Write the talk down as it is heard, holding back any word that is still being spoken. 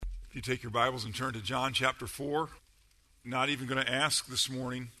If you take your Bibles and turn to John chapter 4, not even going to ask this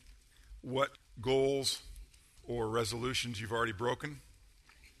morning what goals or resolutions you've already broken,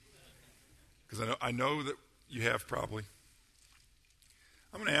 because I know that you have probably.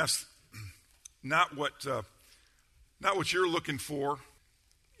 I'm going to ask not what you're looking for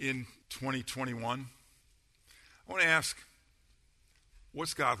in 2021. I want to ask,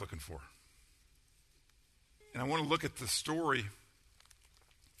 what's God looking for? And I want to look at the story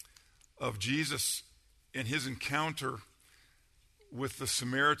of Jesus and his encounter with the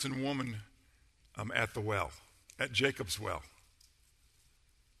Samaritan woman at the well, at Jacob's well.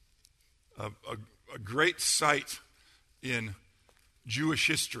 A great sight in Jewish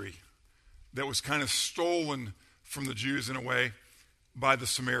history that was kind of stolen from the Jews in a way by the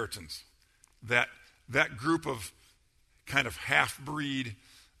Samaritans. That group of kind of half-breed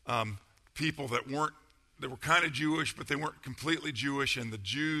people that were kind of Jewish, but they weren't completely Jewish, and the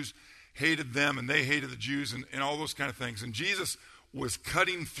Jews hated them and they hated the Jews and all those kind of things. And Jesus was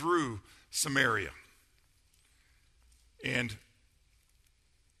cutting through Samaria. And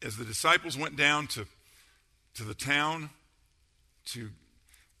as the disciples went down to the town to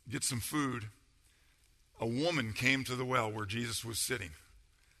get some food, a woman came to the well where Jesus was sitting.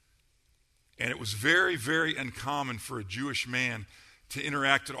 And it was very, very uncommon for a Jewish man to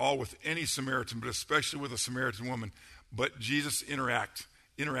interact at all with any Samaritan, but especially with a Samaritan woman. But Jesus interacted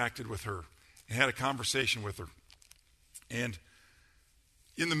with her and had a conversation with her. And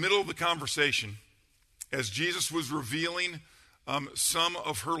in the middle of the conversation, as Jesus was revealing some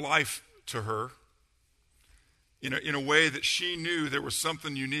of her life to her, in a way that she knew there was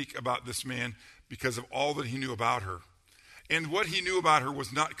something unique about this man because of all that he knew about her. And what he knew about her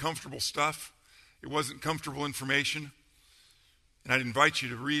was not comfortable stuff. It wasn't comfortable information. And I'd invite you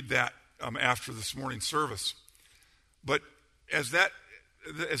to read that after this morning's service. But as that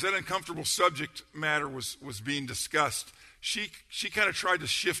uncomfortable subject matter was being discussed, she kind of tried to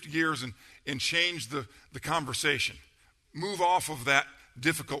shift gears and change the conversation, move off of that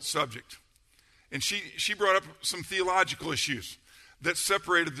difficult subject. And she brought up some theological issues that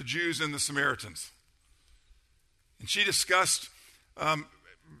separated the Jews and the Samaritans. And she discussed,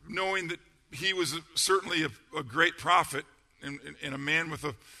 knowing that he was certainly a great prophet and a man with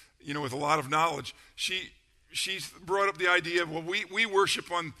a lot of knowledge, she brought up the idea of, well, we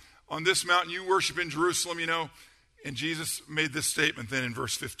worship on this mountain, you worship in Jerusalem, And Jesus made this statement then in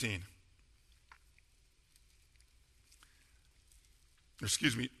verse 15.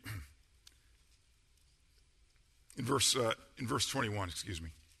 Excuse me. In verse 21, excuse me.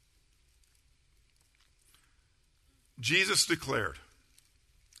 Jesus declared,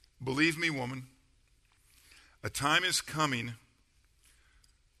 "Believe me, woman, a time is coming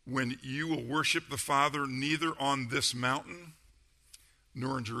when you will worship the Father neither on this mountain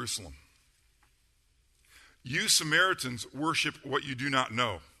nor in Jerusalem. You Samaritans worship what you do not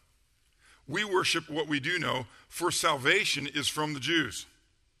know. We worship what we do know, for salvation is from the Jews.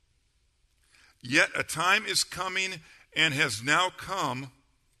 Yet a time is coming and has now come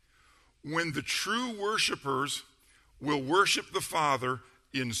when the true worshipers will worship the Father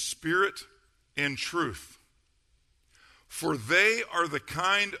in spirit and truth. For they are the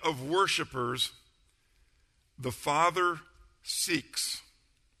kind of worshipers the Father seeks.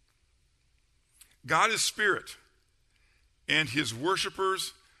 God is spirit, and his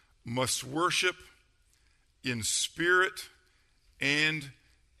worshipers must worship in spirit and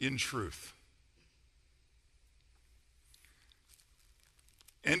in truth."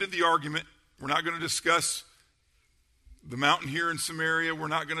 Ended the argument. We're not going to discuss the mountain here in Samaria. We're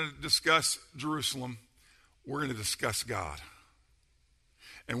not going to discuss Jerusalem. We're going to discuss God.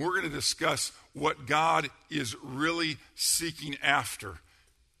 And we're going to discuss what God is really seeking after.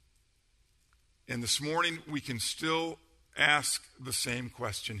 And this morning, we can still ask the same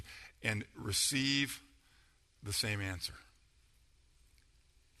question and receive the same answer.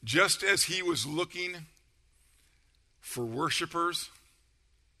 Just as he was looking for worshipers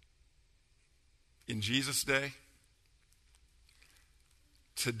in Jesus' day,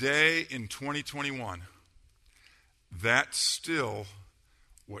 today in 2021, that's still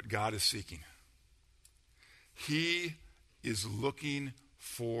what God is seeking. He is looking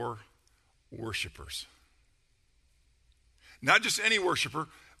for worshipers. Not just any worshiper.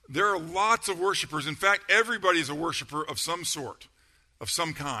 There are lots of worshipers. In fact, everybody is a worshiper of some sort, of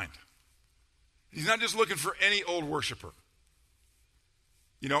some kind. He's not just looking for any old worshiper.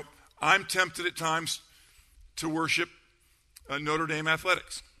 I'm tempted at times to worship Notre Dame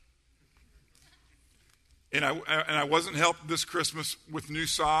athletics. And I wasn't helped this Christmas with new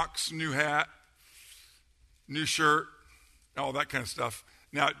socks, new hat, new shirt, all that kind of stuff.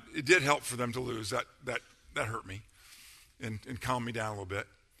 Now, it did help for them to lose. That hurt me and calmed me down a little bit.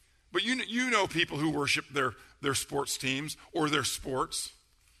 But you know people who worship their sports teams or their sports.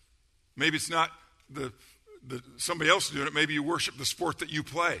 Maybe it's not somebody else doing it. Maybe you worship the sport that you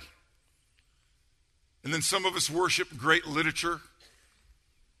play. And then some of us worship great literature.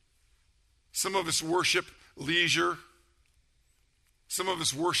 Some of us worship leisure. Some of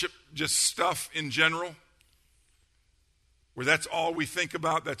us worship just stuff in general, where that's all we think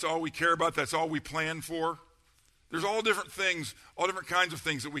about, that's all we care about, that's all we plan for. There's all different things, all different kinds of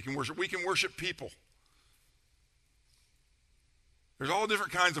things that we can worship. We can worship people. There's all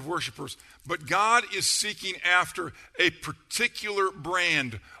different kinds of worshipers. But God is seeking after a particular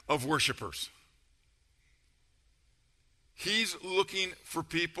brand of worshipers. He's looking for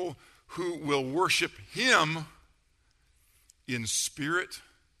people who will worship Him in spirit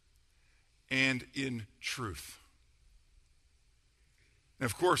and in truth. And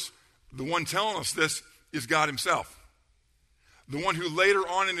of course, the one telling us this is God Himself. The one who later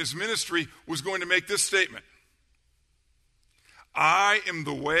on in His ministry was going to make this statement: I am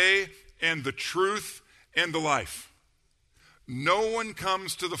the way and the truth and the life. No one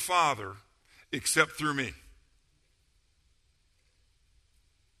comes to the Father except through me.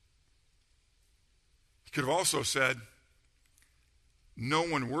 He could have also said, no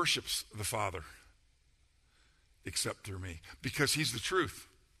one worships the Father except through me, because He's the truth.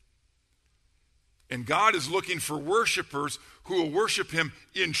 And God is looking for worshipers who will worship Him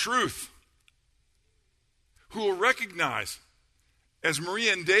in truth, who will recognize, as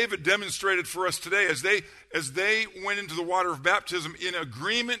Maria and David demonstrated for us today, as they went into the water of baptism in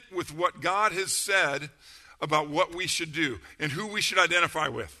agreement with what God has said about what we should do and who we should identify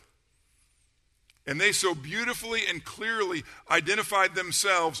with. And they so beautifully and clearly identified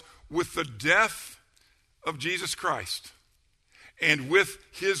themselves with the death of Jesus Christ and with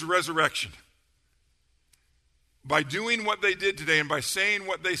His resurrection. By doing what they did today and by saying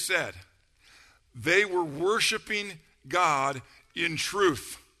what they said, they were worshiping God in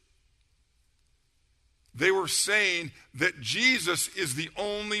truth. They were saying that Jesus is the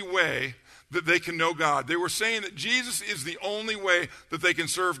only way that they can know God. They were saying that Jesus is the only way that they can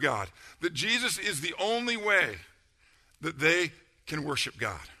serve God. That Jesus is the only way that they can worship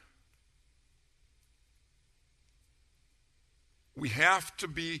God. We have to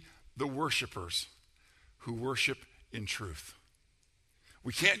be the worshipers who worship in truth.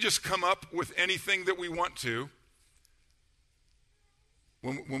 We can't just come up with anything that we want to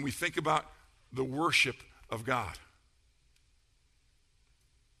when we think about the worship of God.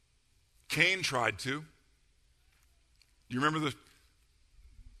 Cain tried to. You remember the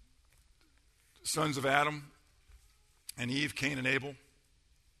sons of Adam and Eve, Cain and Abel?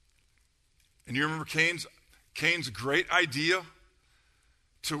 And you remember Cain's great idea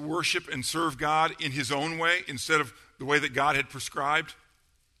to worship and serve God in his own way instead of the way that God had prescribed?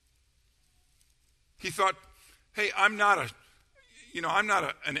 He thought, hey, I'm not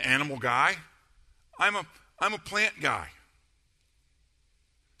an animal guy. I'm a plant guy.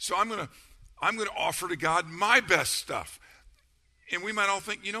 So I'm going to offer to God my best stuff. And we might all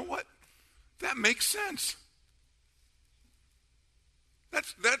think, you know what? That makes sense.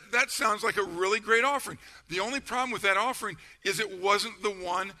 That sounds like a really great offering. The only problem with that offering is it wasn't the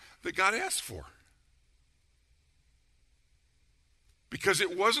one that God asked for. Because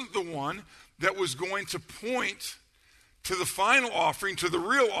it wasn't the one that was going to point to the final offering, to the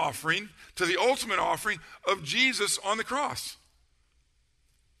real offering, to the ultimate offering of Jesus on the cross.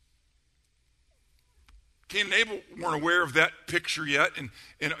 Cain and Abel weren't aware of that picture yet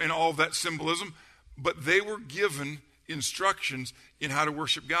and all of that symbolism, but they were given instructions in how to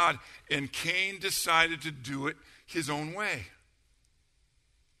worship God, and Cain decided to do it his own way.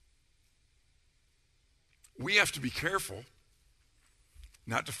 We have to be careful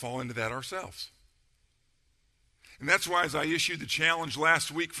not to fall into that ourselves. And that's why, as I issued the challenge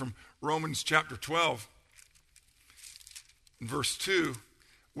last week from Romans chapter 12, verse 2,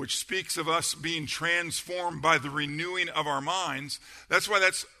 which speaks of us being transformed by the renewing of our minds, that's why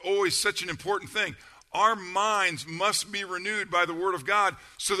that's always such an important thing. Our minds must be renewed by the Word of God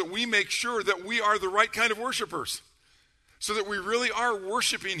so that we make sure that we are the right kind of worshipers, so that we really are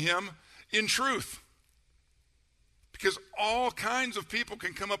worshiping Him in truth. Because all kinds of people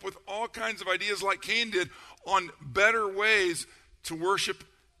can come up with all kinds of ideas like Cain did on better ways to worship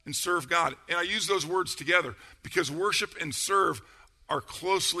and serve God. And I use those words together because worship and serve are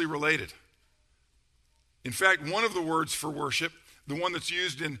closely related. In fact, one of the words for worship, the one that's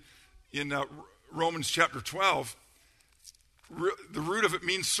used in Romans chapter 12, the root of it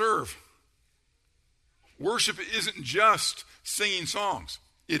means serve. Worship isn't just singing songs.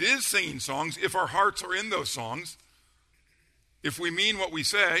 It is singing songs if our hearts are in those songs, if we mean what we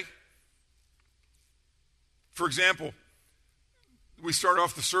say. For example, we started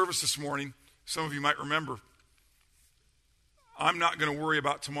off the service this morning. Some of you might remember, I'm not going to worry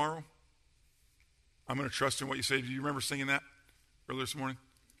about tomorrow. I'm going to trust in what you say. Do you remember singing that earlier this morning?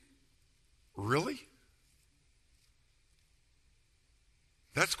 Really?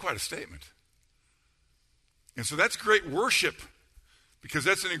 That's quite a statement. And so that's great worship, because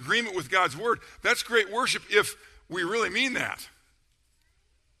that's an agreement with God's word. That's great worship if we really mean that.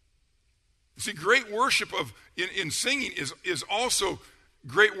 You see, great worship in singing is also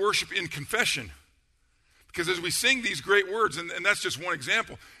great worship in confession. Because as we sing these great words, and that's just one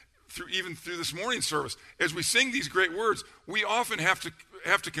example, even through this morning's service, as we sing these great words, we often have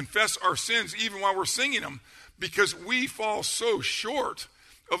to confess our sins even while we're singing them, because we fall so short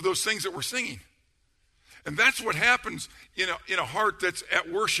of those things that we're singing. And that's what happens in a heart that's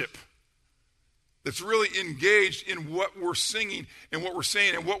at worship, that's really engaged in what we're singing and what we're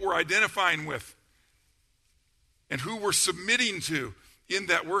saying and what we're identifying with and who we're submitting to in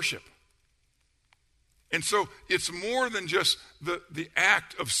that worship. And so it's more than just the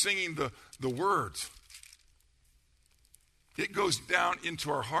act of singing the words. It goes down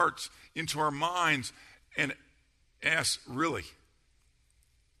into our hearts, into our minds, and asks, really,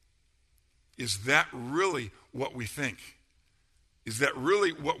 is that really what we think? Is that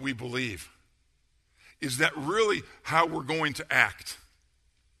really what we believe? Is that really how we're going to act?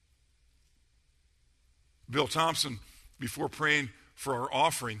 Bill Thompson, before praying for our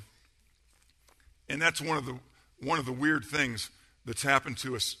offering, and that's one of the weird things that's happened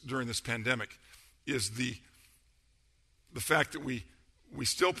to us during this pandemic, is the fact that we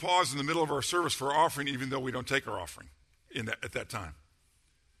still pause in the middle of our service for our offering, even though we don't take our offering at that time.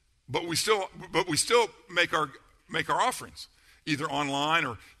 But we still make our offerings, either online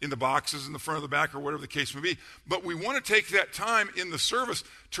or in the boxes in the front or the back or whatever the case may be. But we want to take that time in the service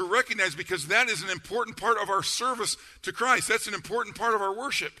to recognize, because that is an important part of our service to Christ. That's an important part of our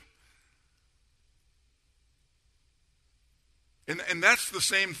worship. And that's the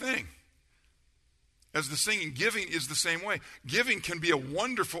same thing as the singing. Giving is the same way. Giving can be a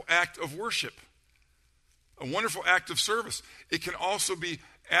wonderful act of worship, a wonderful act of service. It can also be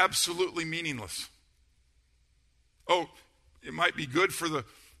absolutely meaningless. Oh, it might be good for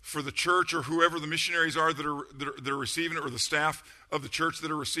the church or whoever the missionaries are that are receiving it, or the staff of the church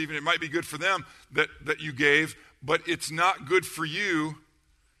that are receiving it. It might be good for them that you gave, but it's not good for you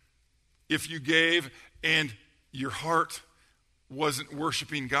if you gave and your heart wasn't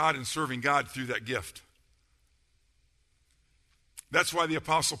worshiping God and serving God through that gift. That's why the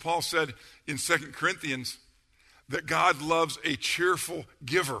Apostle Paul said in 2 Corinthians that God loves a cheerful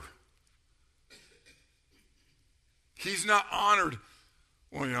giver. He's not honored,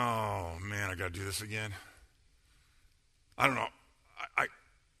 well, oh man, I got to do this again. I don't know. I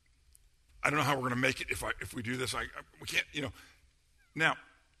don't know how we're going to make it if we do this. We can't, Now,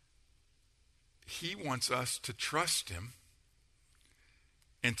 he wants us to trust him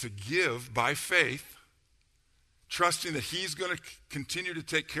and to give by faith, trusting that he's going to continue to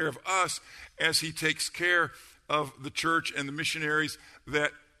take care of us as he takes care of the church and the missionaries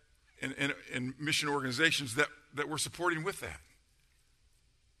and mission organizations that we're supporting with that.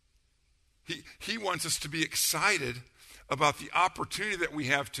 He wants us to be excited about the opportunity that we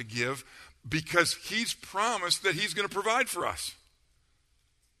have to give, because he's promised that he's going to provide for us.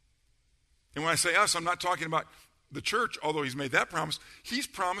 And when I say us, I'm not talking about the church, although he's made that promise. He's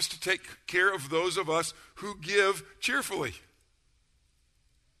promised to take care of those of us who give cheerfully.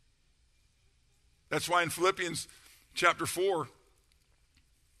 That's why in Philippians chapter 4,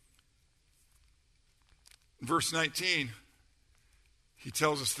 verse 19, he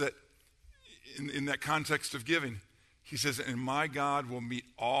tells us that in that context of giving, he says, and my God will meet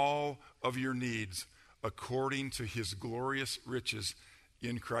all of your needs according to his glorious riches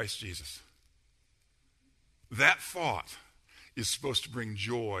in Christ Jesus. That thought is supposed to bring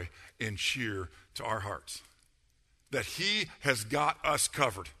joy and cheer to our hearts. That he has got us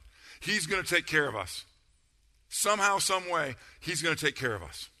covered. He's going to take care of us. Somehow, some way, he's going to take care of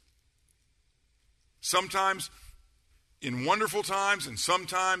us. Sometimes in wonderful times and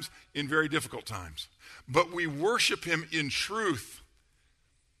sometimes in very difficult times. But we worship him in truth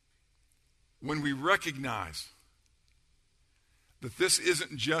when we recognize that this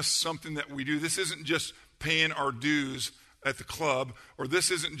isn't just something that we do. This isn't just paying our dues at the club, or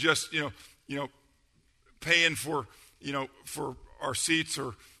this isn't just paying for our seats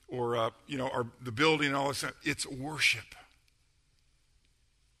or the building and all this stuff. It's worship.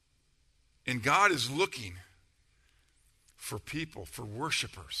 And God is looking for people, for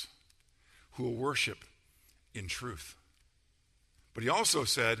worshipers who will worship in truth. But he also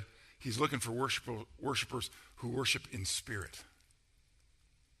said he's looking for worshipers who worship in spirit.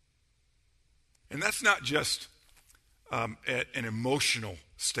 And that's not just an emotional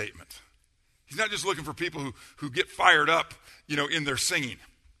statement. He's not just looking for people who get fired up, in their singing.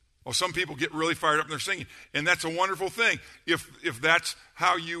 Well, some people get really fired up in their singing, and that's a wonderful thing if that's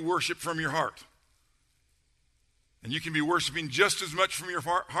how you worship from your heart. And you can be worshiping just as much from your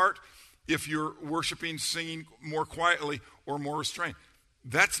heart if you're worshiping, singing more quietly or more restrained.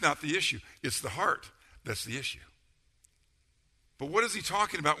 That's not the issue. It's the heart that's the issue. But what is he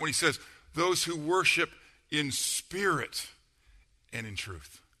talking about when he says those who worship in spirit and in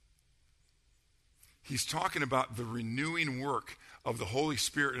truth? He's talking about the renewing work of the Holy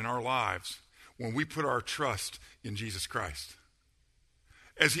Spirit in our lives when we put our trust in Jesus Christ.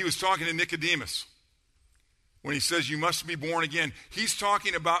 As he was talking to Nicodemus, when he says you must be born again, he's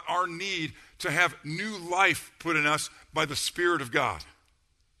talking about our need to have new life put in us by the Spirit of God.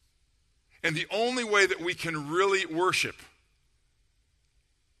 And the only way that we can really worship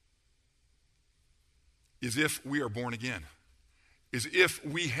is if we are born again, is if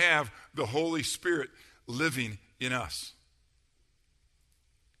we have the Holy Spirit living in us.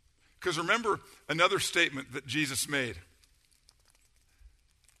 Because remember another statement that Jesus made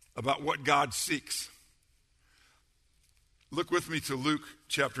about what God seeks. Look with me to Luke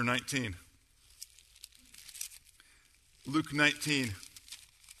chapter 19. Luke 19,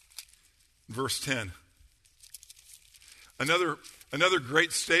 verse 10. Another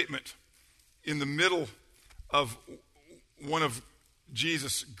great statement in the middle of one of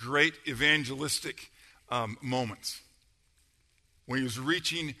Jesus' great evangelistic moments. When he was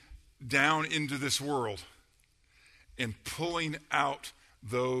reaching down into this world and pulling out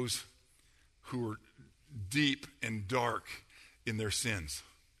those who were deep and dark in their sins.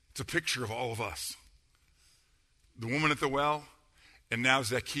 It's a picture of all of us. The woman at the well, and now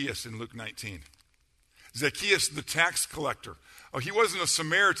Zacchaeus in Luke 19. Zacchaeus, the tax collector. Oh, he wasn't a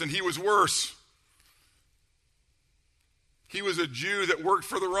Samaritan, he was worse. He was a Jew that worked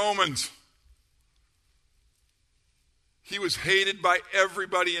for the Romans. He was hated by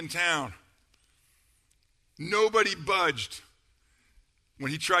everybody in town. Nobody budged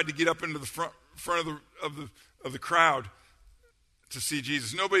when he tried to get up into the front of the crowd to see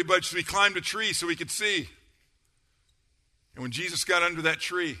Jesus. Nobody budged, so he climbed a tree so he could see. And when Jesus got under that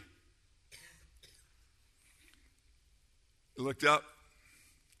tree, he looked up,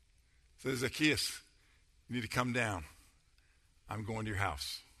 said, Zacchaeus, you need to come down. I'm going to your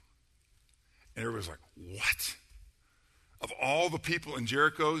house. And everybody's like, what? Of all the people in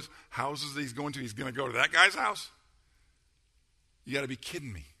Jericho's houses that he's going to go to that guy's house? You got to be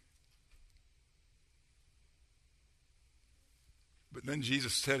kidding me. But then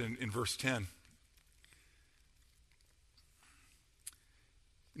Jesus said in verse 10,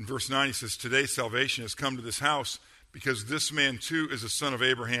 in verse 9 he says, today salvation has come to this house because this man too is a son of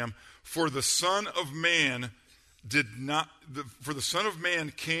Abraham. For the Son of Man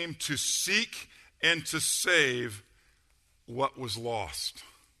came to seek and to save what was lost.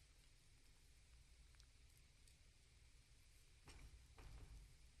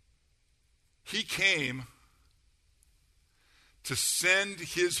 He came to send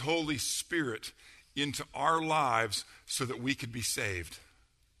his Holy Spirit into our lives so that we could be saved.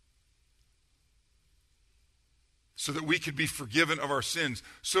 So that we could be forgiven of our sins.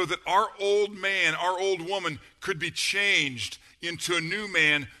 So that our old man, our old woman could be changed into a new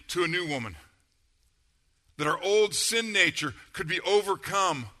man, to a new woman. That our old sin nature could be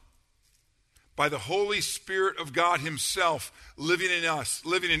overcome by the Holy Spirit of God himself living in us,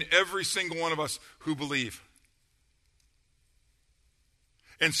 living in every single one of us who believe.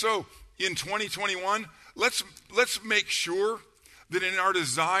 And so, in 2021, let's make sure that in our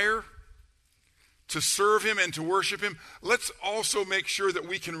desire to serve him and to worship him, let's also make sure that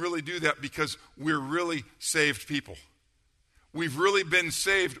we can really do that because we're really saved people. We've really been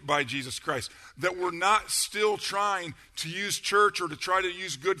saved by Jesus Christ. That we're not still trying to use church or to try to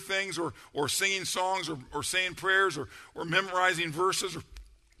use good things or singing songs or saying prayers or memorizing verses or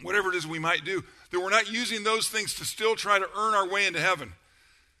whatever it is we might do. That we're not using those things to still try to earn our way into heaven.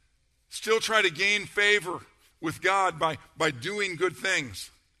 Still try to gain favor with God by doing good things.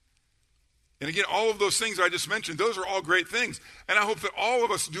 And again, all of those things I just mentioned, those are all great things. And I hope that all of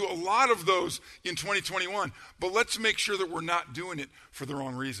us do a lot of those in 2021. But let's make sure that we're not doing it for the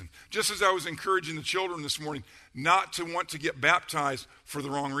wrong reason. Just as I was encouraging the children this morning not to want to get baptized for the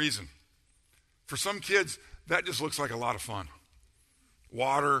wrong reason. For some kids, that just looks like a lot of fun.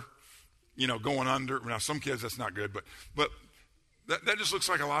 Water, going under. Now, some kids, that's not good, but that just looks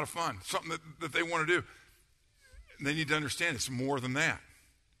like a lot of fun, something that they want to do. And they need to understand it's more than that.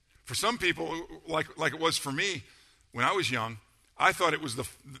 For some people, like it was for me when I was young, I thought it was the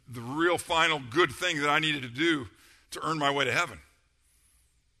real final good thing that I needed to do to earn my way to heaven.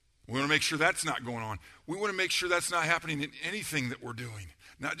 We want to make sure that's not going on. We want to make sure that's not happening in anything that we're doing,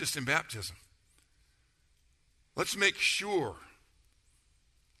 not just in baptism. Let's make sure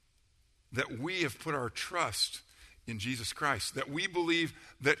that we have put our trust in Jesus Christ, that we believe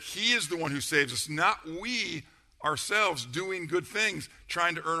that he is the one who saves us, not we ourselves doing good things,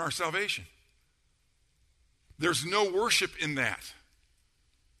 trying to earn our salvation. There's no worship in that,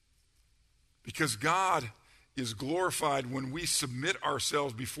 because God is glorified when we submit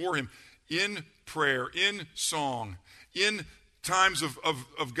ourselves before him in prayer, in song, in times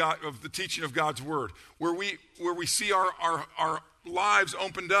of God, of the teaching of God's word, where we see our lives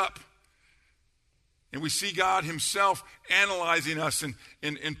opened up, and we see God himself analyzing us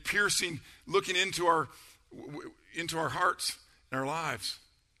and piercing, looking into our hearts and our lives.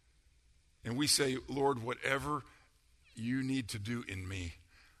 And we say, Lord, whatever you need to do in me,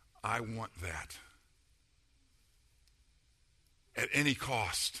 I want that. At any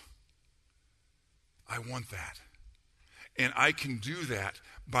cost. I want that. And I can do that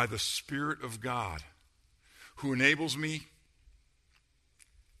by the Spirit of God, who enables me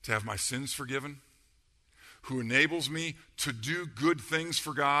to have my sins forgiven, who enables me to do good things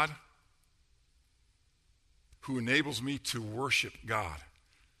for God, who enables me to worship God,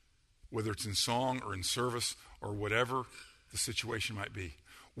 whether it's in song or in service or whatever the situation might be.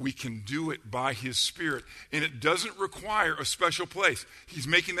 We can do it by his Spirit, and it doesn't require a special place. He's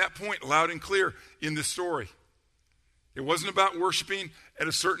making that point loud and clear in this story. It wasn't about worshiping at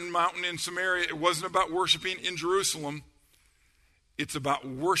a certain mountain in Samaria. It wasn't about worshiping in Jerusalem. It's about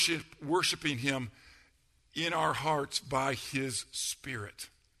worshiping him in our hearts by his Spirit,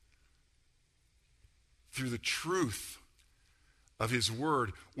 through the truth of his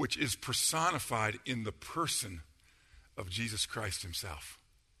word, which is personified in the person of Jesus Christ himself.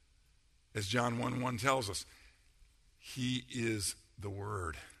 As John 1:1 tells us, he is the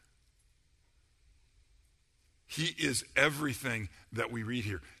Word. He is everything that we read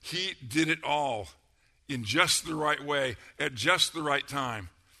here. He did it all in just the right way, at just the right time.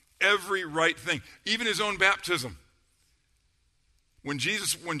 Every right thing, even his own baptism. When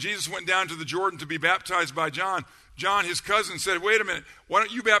Jesus went down to the Jordan to be baptized by John, his cousin, said, wait a minute, why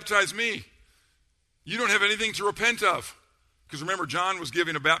don't you baptize me? You don't have anything to repent of. Because remember, John was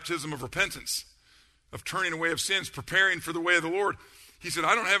giving a baptism of repentance, of turning away of sins, preparing for the way of the Lord. He said,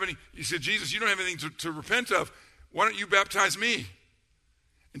 he said, Jesus, you don't have anything to repent of. Why don't you baptize me?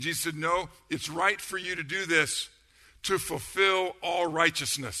 And Jesus said, no, it's right for you to do this to fulfill all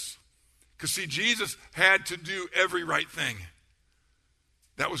righteousness. Because see, Jesus had to do every right thing.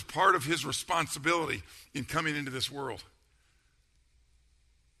 That was part of his responsibility in coming into this world.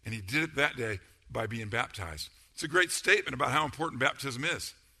 And he did it that day by being baptized. It's a great statement about how important baptism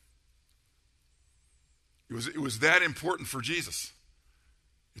is. It was that important for Jesus.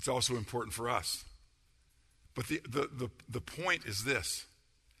 It's also important for us. But the point is this.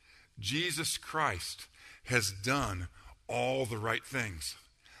 Jesus Christ has done all the right things.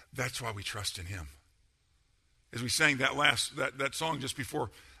 That's why we trust in him. As we sang that song just before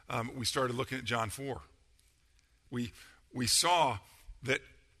we started looking at John 4, we saw that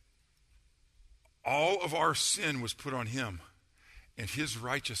all of our sin was put on him, and his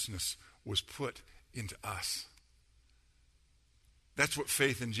righteousness was put into us. That's what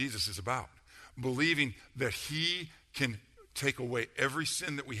faith in Jesus is about. Believing that he can take away every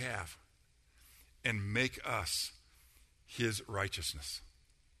sin that we have and make us his righteousness.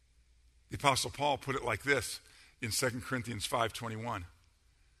 The Apostle Paul put it like this in 2 Corinthians 5:21.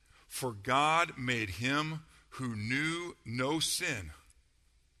 For God made him who knew no sin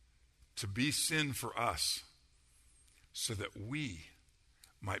to be sin for us, so that we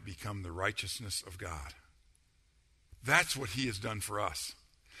might become the righteousness of God. That's what he has done for us.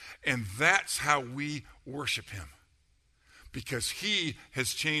 And that's how we worship him. Because he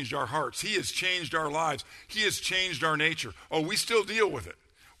has changed our hearts. He has changed our lives. He has changed our nature. Oh, we still deal with it.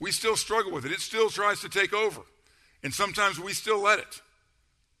 We still struggle with it. It still tries to take over. And sometimes we still let it.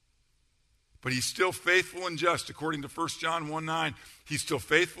 But he's still faithful and just. According to 1 John 1:9, he's still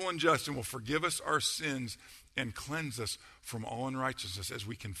faithful and just and will forgive us our sins and cleanse us from all unrighteousness as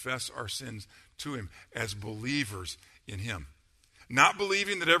we confess our sins to him as believers in him. Not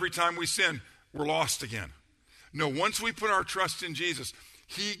believing that every time we sin, we're lost again. No, once we put our trust in Jesus,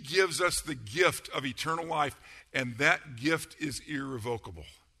 he gives us the gift of eternal life, and that gift is irrevocable.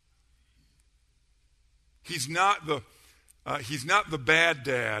 He's not the bad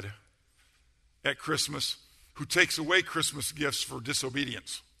dad at Christmas who takes away Christmas gifts for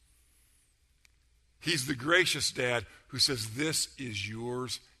disobedience. He's the gracious dad who says, this is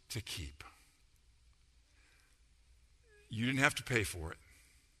yours to keep. You didn't have to pay for it.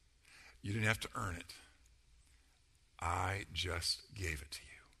 You didn't have to earn it. I just gave it to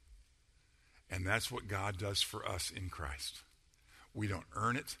you. And that's what God does for us in Christ. We don't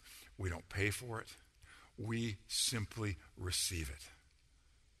earn it. We don't pay for it. We simply receive it.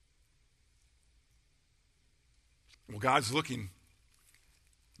 Well, God's looking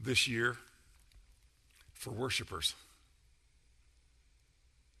this year for worshipers.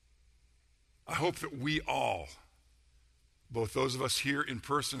 I hope that we all, both those of us here in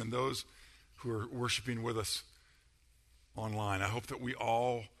person and those who are worshiping with us online, I hope that we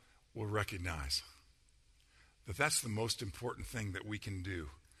all will recognize that that's the most important thing that we can do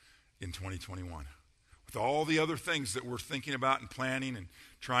in 2021. With all the other things that we're thinking about and planning and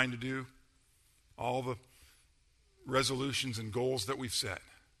trying to do, all the resolutions and goals that we've set,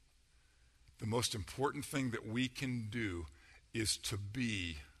 the most important thing that we can do is to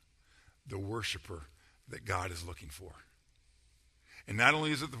be the worshiper that God is looking for. And not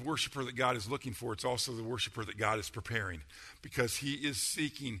only is it the worshiper that God is looking for, it's also the worshiper that God is preparing, because he is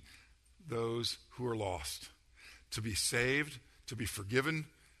seeking those who are lost to be saved, to be forgiven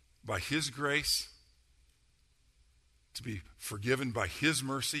by his grace, to be forgiven by his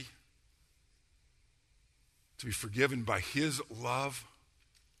mercy, to be forgiven by his love,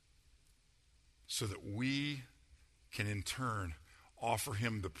 so that we can in turn offer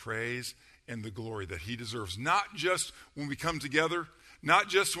him the praise and the glory that he deserves. Not just when we come together, not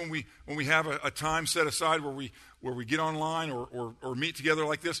just when we have a time set aside where we get online or meet together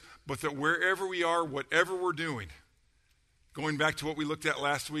like this, but that wherever we are, whatever we're doing, going back to what we looked at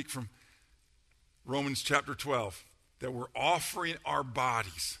last week from Romans chapter 12, that we're offering our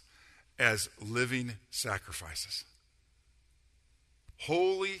bodies as living sacrifices,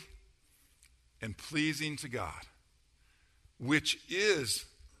 holy and pleasing to God, which is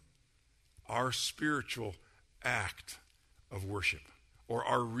our spiritual act of worship, or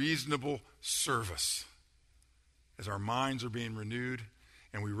our reasonable service, as our minds are being renewed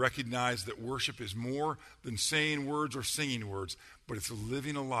and we recognize that worship is more than saying words or singing words, but it's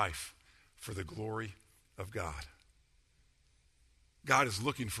living a life for the glory of God. God is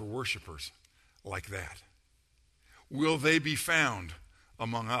looking for worshipers like that. Will they be found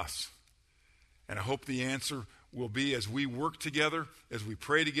among us? And I hope the answer will be, as we work together, as we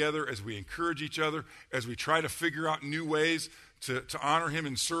pray together, as we encourage each other, as we try to figure out new ways to honor him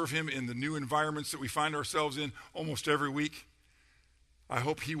and serve him in the new environments that we find ourselves in almost every week, I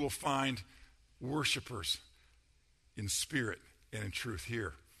hope he will find worshipers in spirit and in truth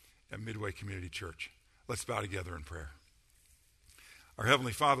here at Midway Community Church. Let's bow together in prayer. Our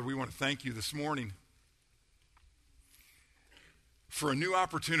Heavenly Father, we want to thank you this morning for a new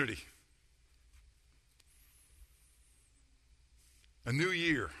opportunity, a new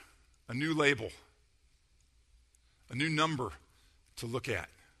year, a new label, a new number to look at,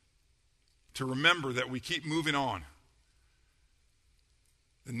 to remember that we keep moving on,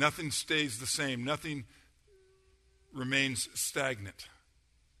 that nothing stays the same, nothing remains stagnant,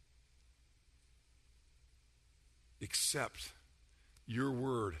 except your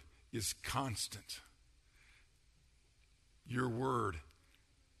word is constant. Your word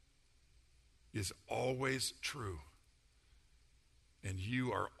is always true, and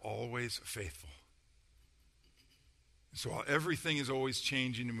you are always faithful. So while everything is always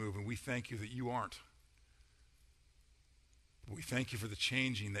changing and moving, we thank you that you aren't. We thank you for the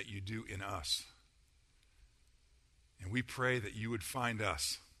changing that you do in us. And we pray that you would find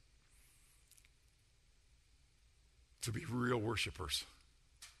us to be real worshipers,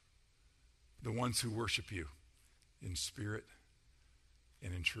 the ones who worship you in spirit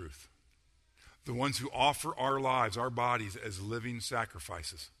and in truth, the ones who offer our lives, our bodies, as living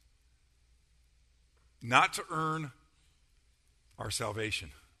sacrifices, not to earn our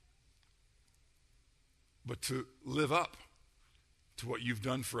salvation, but to live up to what you've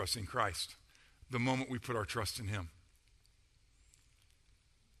done for us in Christ the moment we put our trust in him.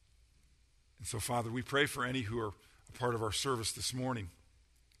 And so, Father, we pray for any who are a part of our service this morning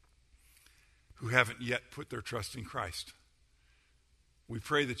who haven't yet put their trust in Christ. We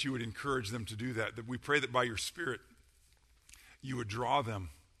pray that you would encourage them to do that we pray that by your Spirit you would draw them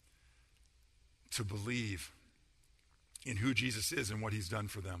to believe in who Jesus is and what he's done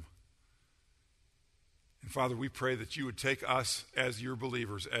for them. And Father, we pray that you would take us as your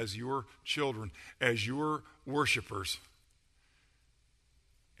believers, as your children, as your worshipers,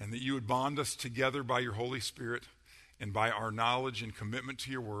 and that you would bond us together by your Holy Spirit and by our knowledge and commitment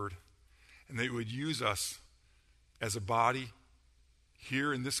to your word, and that you would use us as a body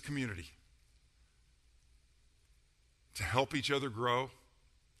here in this community to help each other grow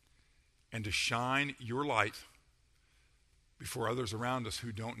and to shine your light before others around us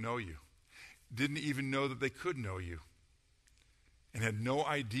who don't know you, didn't even know that they could know you, and had no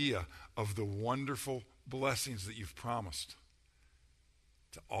idea of the wonderful blessings that you've promised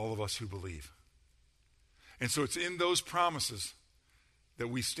to all of us who believe. And so it's in those promises that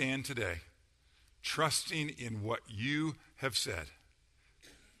we stand today, trusting in what you have said.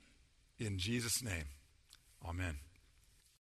 In Jesus' name, amen.